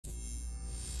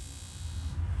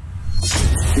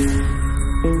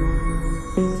Very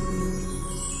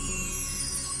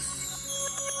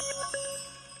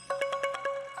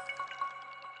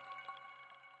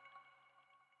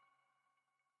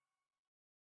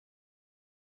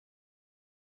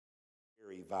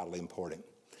vitally important.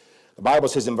 The Bible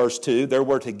says in verse 2, there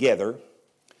were together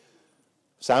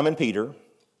Simon Peter,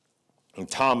 and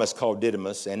Thomas called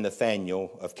Didymus, and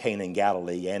Nathanael of Cana in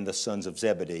Galilee, and the sons of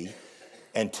Zebedee,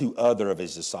 and 2 other of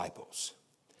his disciples.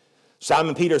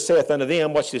 Simon Peter saith unto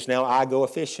them, watch this now, I go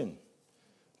a-fishing.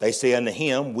 They say unto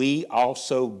him, we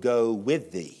also go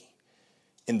with thee.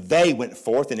 And they went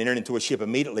forth and entered into a ship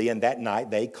immediately, and that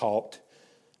night they caught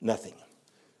nothing.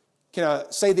 Can I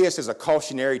say this as a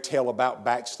cautionary tale about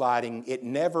backsliding? It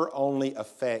never only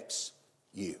affects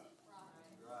you.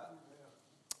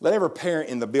 Let every parent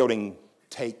in the building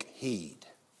take heed.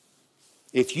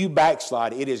 If you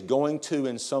backslide, it is going to,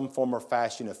 in some form or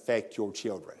fashion, affect your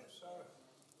children.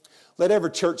 Let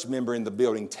every church member in the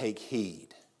building take heed.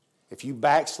 If you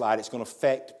backslide, it's going to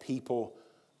affect people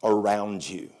around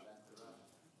you.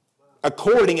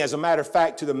 According, as a matter of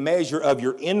fact, to the measure of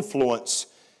your influence,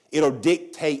 it'll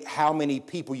dictate how many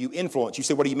people you influence. You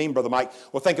say, what do you mean, Brother Mike?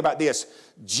 Well, think about this.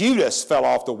 Judas fell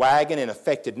off the wagon and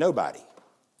affected nobody.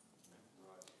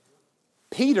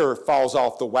 Peter falls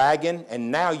off the wagon, and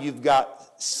now you've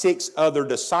got 6 other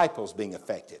disciples being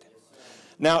affected.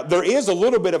 Now, there is a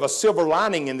little bit of a silver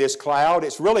lining in this cloud.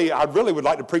 I really would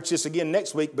like to preach this again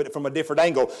next week, but from a different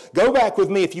angle. Go back with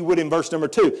me, if you would, in verse number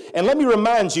 2. And let me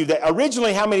remind you that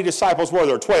originally how many disciples were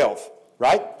there? 12,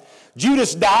 right?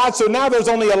 Judas died, so now there's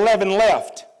only 11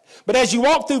 left. But as you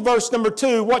walk through verse number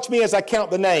 2, watch me as I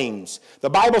count the names. The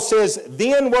Bible says,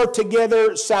 then were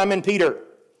together Simon Peter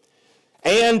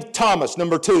and Thomas,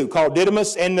 number 2, called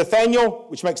Didymus, and Nathanael,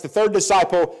 which makes the 3rd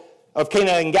disciple of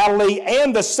Cana in Galilee,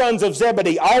 and the sons of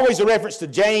Zebedee, always a reference to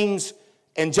James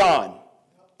and John.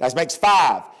 That makes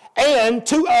 5. And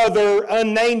 2 other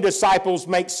unnamed disciples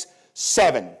makes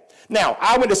 7. Now,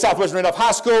 I went to Southwestern Randolph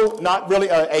High School, not really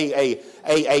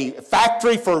a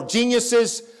factory for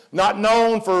geniuses, not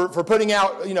known for putting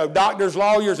out, doctors,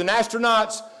 lawyers, and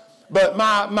astronauts. But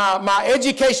my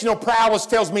educational prowess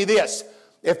tells me this.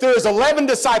 If there is 11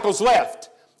 disciples left,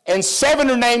 and 7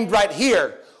 are named right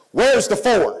here, where's the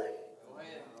 4?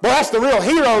 Well, that's the real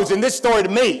heroes in this story to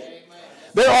me.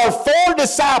 There are 4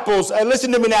 disciples, and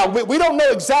listen to me now, we don't know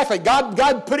exactly.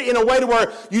 God put it in a way to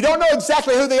where you don't know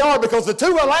exactly who they are, because the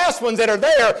 2 last ones that are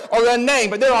there are unnamed.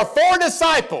 But there are 4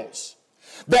 disciples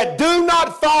that do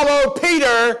not follow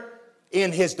Peter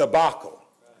in his debacle.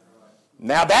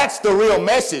 Now that's the real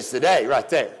message today right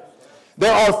there.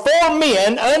 There are 4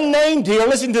 men, unnamed here,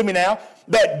 listen to me now,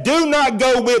 that do not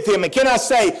go with him. And can I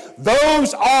say,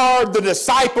 those are the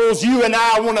disciples you and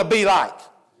I want to be like.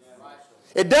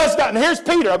 It does not. And here's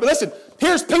Peter. But listen,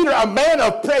 here's Peter, a man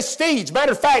of prestige.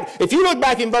 Matter of fact, if you look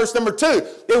back in verse number 2,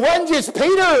 it wasn't just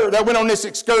Peter that went on this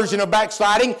excursion of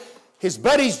backsliding. His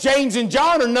buddies James and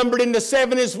John are numbered into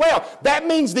 7 as well. That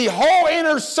means the whole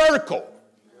inner circle.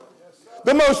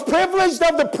 The most privileged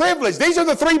of the privileged. These are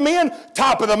the 3 men,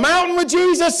 top of the mountain with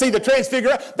Jesus. See the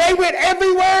transfiguration. They went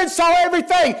everywhere and saw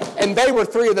everything. And they were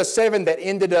 3 of the 7 that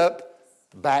ended up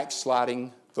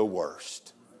backsliding the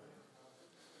worst.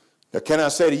 Now, can I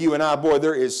say to you and I, boy,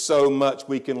 there is so much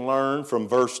we can learn from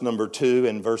verse number 2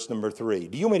 and verse number 3.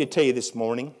 Do you want me to tell you this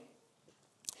morning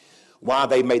why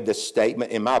they made this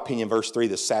statement? In my opinion, verse 3,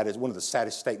 one of the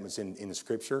saddest statements in the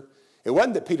Scripture. It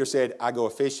wasn't that Peter said, I go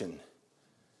a-fishing.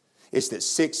 It's that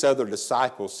 6 other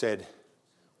disciples said,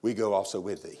 we go also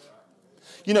with thee.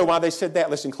 You know why they said that?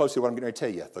 Listen closely to what I'm going to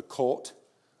tell you. The cult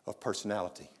of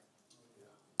personality.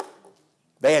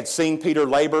 They had seen Peter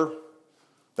labor.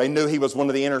 They knew he was one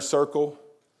of the inner circle.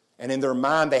 And in their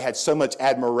mind, they had so much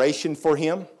admiration for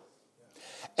him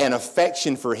and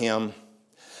affection for him.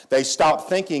 They stopped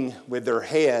thinking with their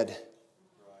head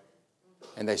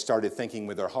and they started thinking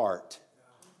with their heart.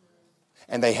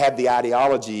 And they had the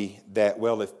ideology that,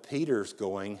 well, if Peter's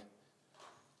going,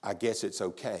 I guess it's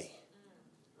okay.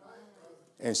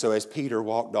 And so as Peter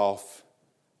walked off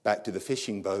back to the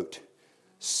fishing boat,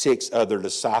 6 other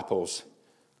disciples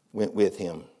went with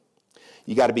him.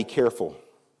 You got to be careful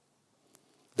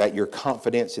that your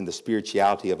confidence in the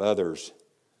spirituality of others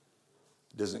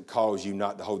doesn't cause you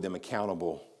not to hold them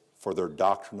accountable for their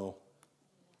doctrinal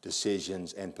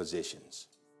decisions and positions.